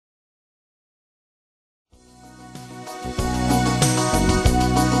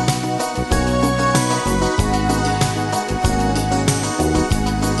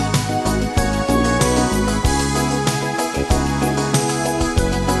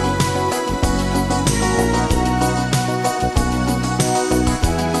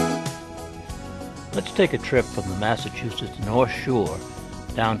take a trip from the Massachusetts North Shore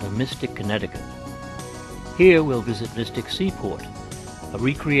down to Mystic, Connecticut. Here we'll visit Mystic Seaport, a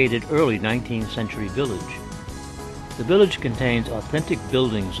recreated early 19th century village. The village contains authentic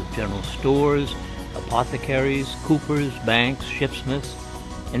buildings of general stores, apothecaries, coopers, banks, shipsmiths,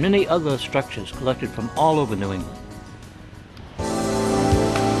 and many other structures collected from all over New England.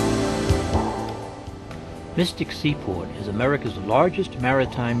 Mystic Seaport is America's largest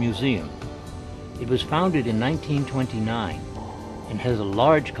maritime museum. It was founded in 1929 and has a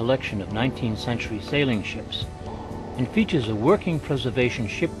large collection of 19th century sailing ships and features a working preservation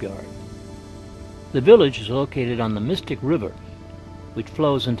shipyard. The village is located on the Mystic River, which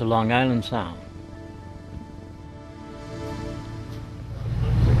flows into Long Island Sound.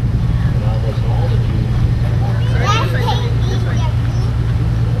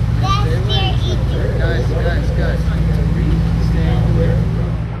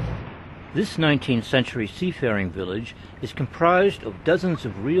 This 19th century seafaring village is comprised of dozens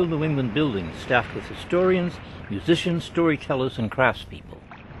of real New England buildings staffed with historians, musicians, storytellers, and craftspeople.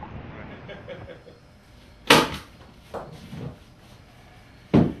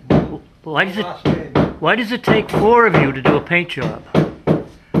 Why does it take 4 of you to do a paint job?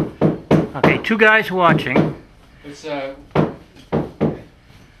 Okay, 2 guys watching. It's well,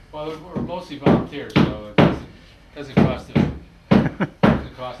 we're mostly volunteers, so it doesn't cost us.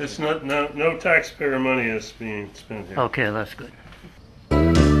 It's not no taxpayer money is being spent here. Okay, that's good.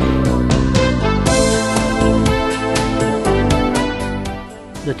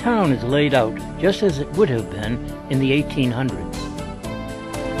 The town is laid out just as it would have been in the 1800s.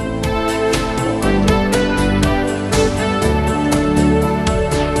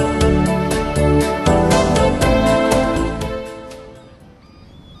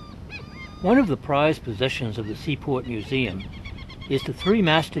 One of the prized possessions of the Seaport Museum is the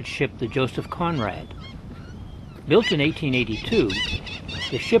 3-masted ship, the Joseph Conrad. Built in 1882,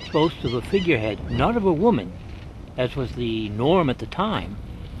 the ship boasts of a figurehead not of a woman, as was the norm at the time,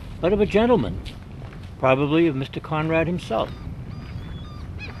 but of a gentleman, probably of Mr. Conrad himself.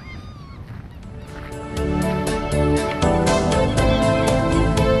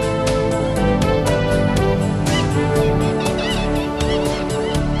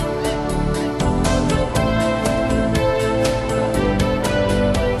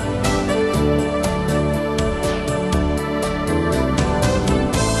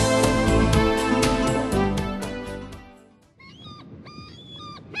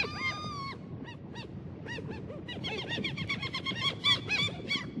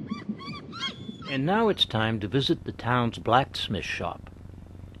 And now it's time to visit the town's blacksmith shop.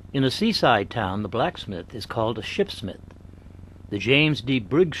 In a seaside town, the blacksmith is called a shipsmith. The James D.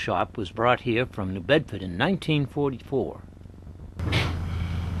 Briggs shop was brought here from New Bedford in 1944.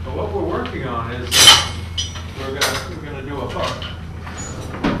 But what we're working on is we're gonna do a hook.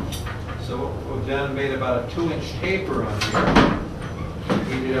 So what we've done, made about a 2-inch taper on here.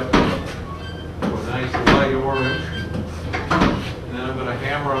 Heat it up to a nice light orange. And then I'm going to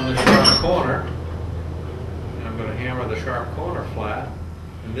hammer on the sharp corner. And I'm going to hammer the sharp corner flat.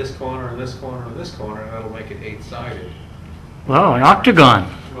 And this corner, and this corner, and this corner, and that'll make it 8-sided. Wow, an octagon.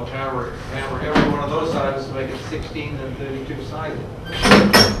 We'll hammer every one of those sides to make it 16 and 32-sided.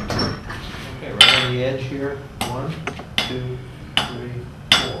 Okay, right on the edge here. 1, 2, 3,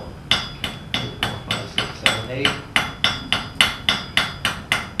 4. 5, 6, 7, 8.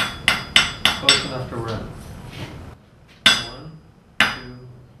 Close enough to run. 1, 2,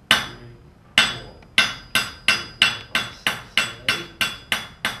 3, 4. 5, 6, 7, 8.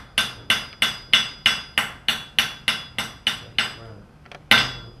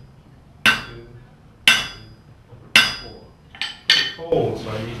 Cold, so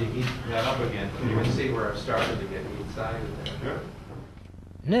I need to heat that up again. You can see where I've started to get heat-sided there.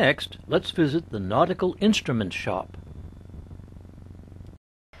 Next, let's visit the Nautical Instruments shop.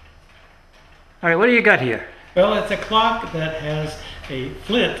 All right, what do you got here? Well, it's a clock that has a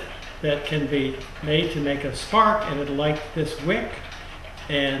flint that can be made to make a spark, and it'll light this wick,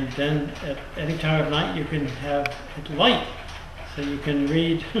 and then at any time of night you can have it light, so you can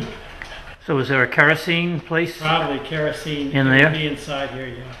read. So is there a kerosene place? Probably kerosene in there? Be inside here,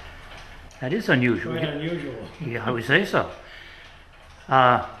 yeah. That is unusual. Quite unusual. Yeah, I would say so.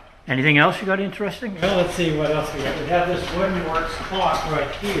 Anything else you got interesting? Well, let's see what else we have. We have this wooden works clock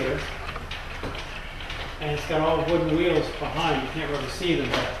right here, and it's got all wooden wheels behind. You can't really see them,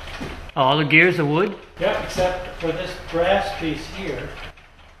 but All the gears are wood? yep, except for this brass piece here.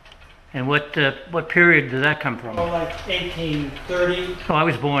 And what period did that come from? Oh, like 1830. Oh, I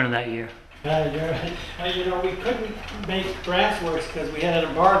was born in that year. You know, we couldn't make brass works because we had an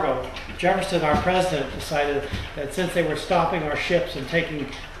embargo. Jefferson, our president, decided that since they were stopping our ships and taking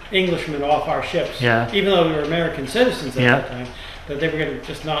Englishmen off our ships, even though we were American citizens at that time, that they were going to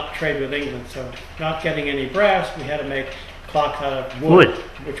just not trade with England. So not getting any brass, we had to make clocks out of wood.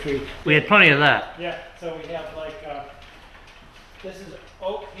 Which we had plenty of that. Yeah, so we have like, this is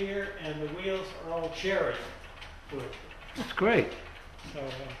oak here, and the wheels are all cherry wood. That's great. So,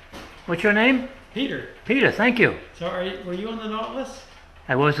 what's your name? Peter. Peter, thank you. So were you on the Nautilus?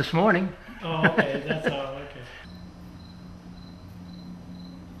 I was this morning. Oh, okay, that's all, okay.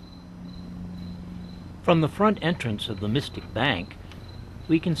 From the front entrance of the Mystic Bank,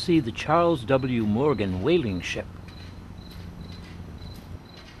 we can see the Charles W. Morgan whaling ship.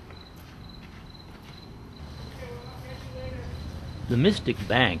 The Mystic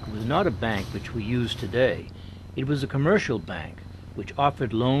Bank was not a bank which we use today. It was a commercial bank which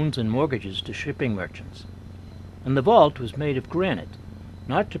offered loans and mortgages to shipping merchants. And the vault was made of granite,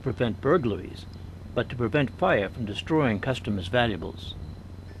 not to prevent burglaries, but to prevent fire from destroying customers' valuables.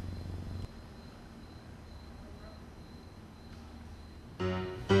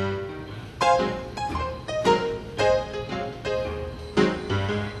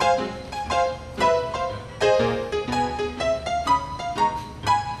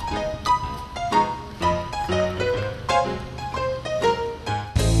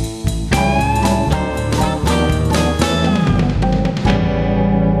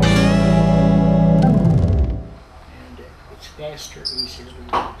 Faster, easier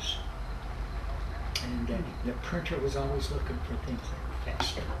to use. And the printer was always looking for things that were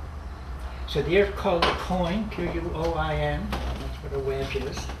faster. So they're called a coin, Q-U-O-I-N. That's what a wedge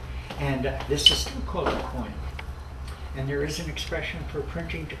is. And this is still called a coin. And there is an expression for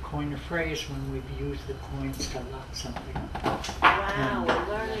printing to coin a phrase when we've used the coins to lock something. Wow, we're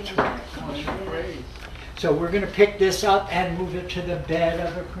learning about Coin a phrase. So we're going to pick this up and move it to the bed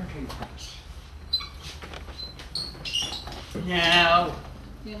of a printing press. Now,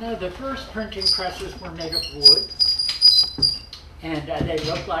 you know, the first printing presses were made of wood, and they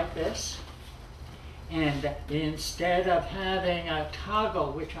look like this. And instead of having a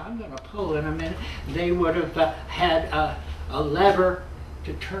toggle, which I'm going to pull in a minute, they would have had a lever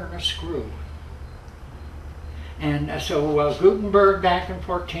to turn a screw. And so Gutenberg back in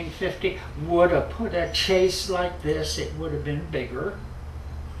 1450 would have put a chase like this. It would have been bigger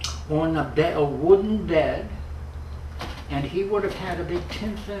on a wooden bed. And he would have had a big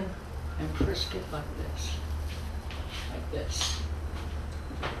tin fin and frisk it like this. Like this.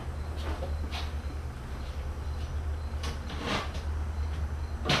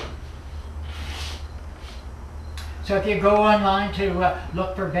 So if you go online to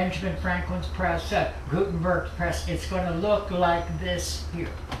look for Benjamin Franklin's press, Gutenberg's press, it's going to look like this here.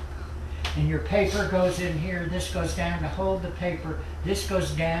 And your paper goes in here, this goes down to hold the paper, this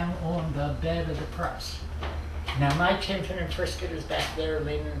goes down on the bed of the press. Now my tin fin and frisket is back there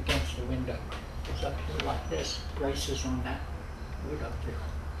leaning against the window. It's up here like this, braces on that wood up there.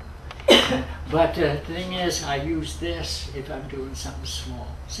 But the thing is, I use this if I'm doing something small.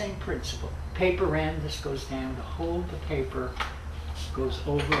 Same principle. Paper end, this goes down to hold the paper, goes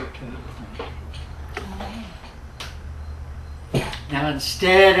over to the print. Now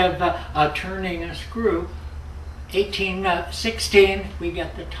instead of turning a screw, 1816, we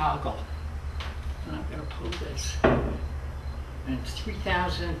get the toggle. And I'm going to pull this. And it's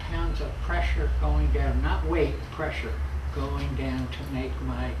 3,000 pounds of pressure going down, not weight, pressure going down to make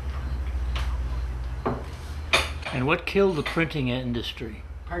my print. And what killed the printing industry?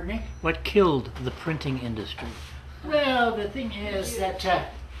 Pardon me? What killed the printing industry? Well, the thing is that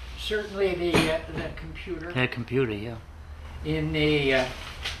certainly the computer. The computer, yeah. In the...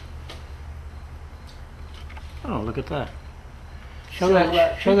 oh, look at that. Show so,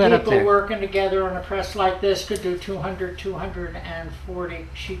 that two up people there. working together on a press like this could do 240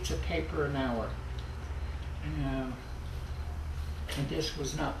 sheets of paper an hour. And this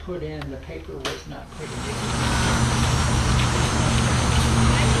was not put in, the paper was not put in.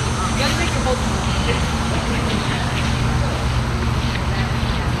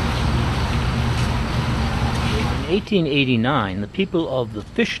 In 1889, the people of the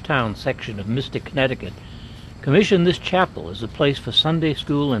Fishtown section of Mystic, Connecticut commissioned this chapel as a place for Sunday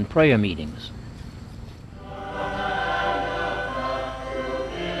school and prayer meetings.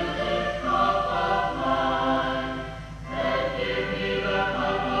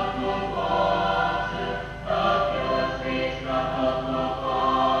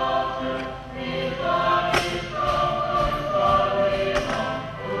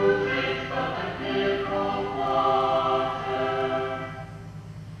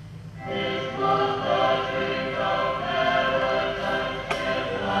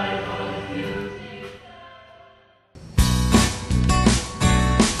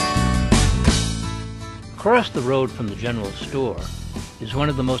 Across the road from the general store is one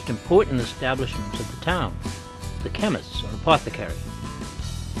of the most important establishments of the town, the chemist's or apothecary.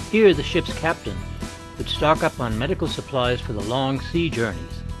 Here the ship's captain would stock up on medical supplies for the long sea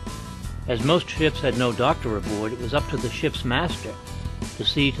journeys. As most ships had no doctor aboard, it was up to the ship's master to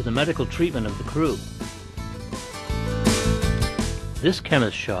see to the medical treatment of the crew. This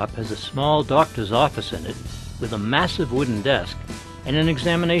chemist shop has a small doctor's office in it with a massive wooden desk and an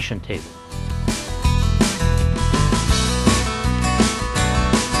examination table.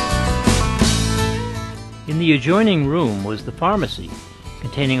 In the adjoining room was the pharmacy,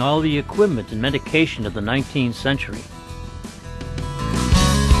 containing all the equipment and medication of the 19th century.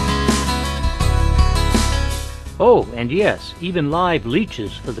 Oh, and yes, even live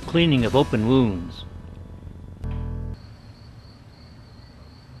leeches for the cleaning of open wounds.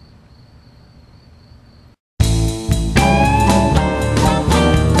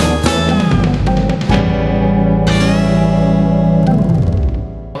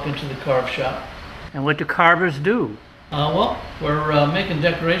 Into the carve shop. And what do carvers do? Well, we're making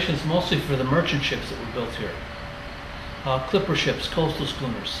decorations mostly for the merchant ships that were built here. Clipper ships, coastal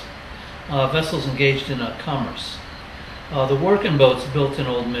schooners, vessels engaged in commerce. The working boats built in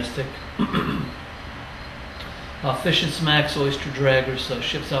Old Mystic, fish and smacks, oyster draggers,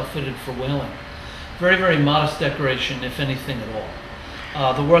 ships outfitted for whaling. Very, very modest decoration, if anything at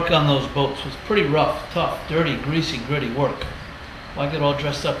all. The work on those boats was pretty rough, tough, dirty, greasy, gritty work. Why get all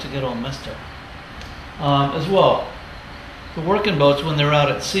dressed up to get all messed up? As well, the working boats, when they're out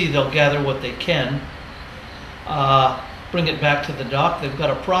at sea, they'll gather what they can, bring it back to the dock. They've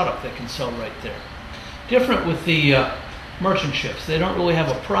got a product they can sell right there. Different with the merchant ships. They don't really have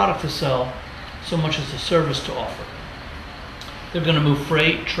a product to sell so much as a service to offer. They're going to move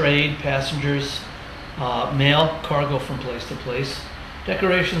freight, trade, passengers, mail, cargo from place to place.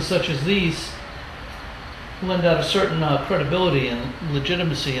 Decorations such as these lend out a certain credibility and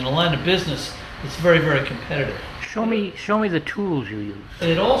legitimacy in a line of business that's very, very competitive. Show me the tools you use.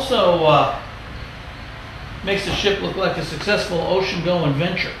 It also makes the ship look like a successful ocean-going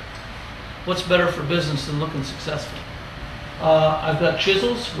venture. What's better for business than looking successful? I've got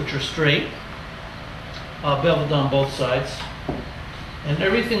chisels, which are straight, beveled on both sides, and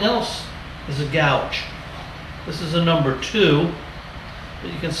everything else is a gouge. This is a number 2.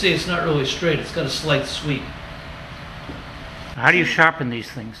 But you can see it's not really straight, it's got a slight sweep. How do you sharpen these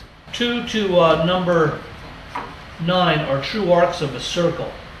things? 2 to number 9 are true arcs of a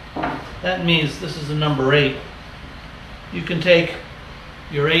circle. That means this is a number 8. You can take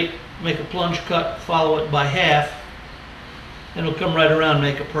your 8, make a plunge cut, follow it by half, and it'll come right around and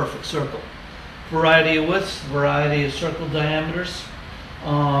make a perfect circle. Variety of widths, variety of circle diameters.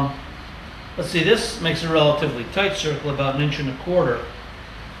 Let's see, this makes a relatively tight circle, about 1 1/4 inches.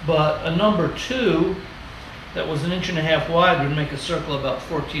 But a number 2 that was 1.5 inches wide would make a circle about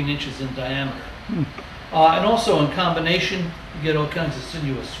 14 inches in diameter. And also in combination, you get all kinds of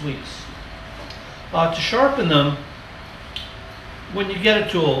sinuous sweeps. To sharpen them, when you get a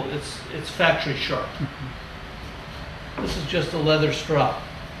tool, it's factory sharp. This is just a leather strop.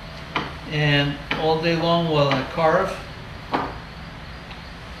 And all day long while I carve,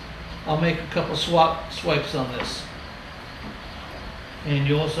 I'll make a couple swipes on this. And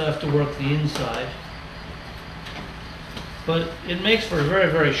you also have to work the inside. But it makes for a very,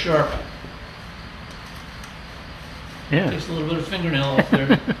 very sharp. Yeah. Takes a little bit of fingernail off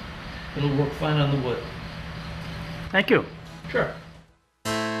there. It'll work fine on the wood. Thank you. Sure.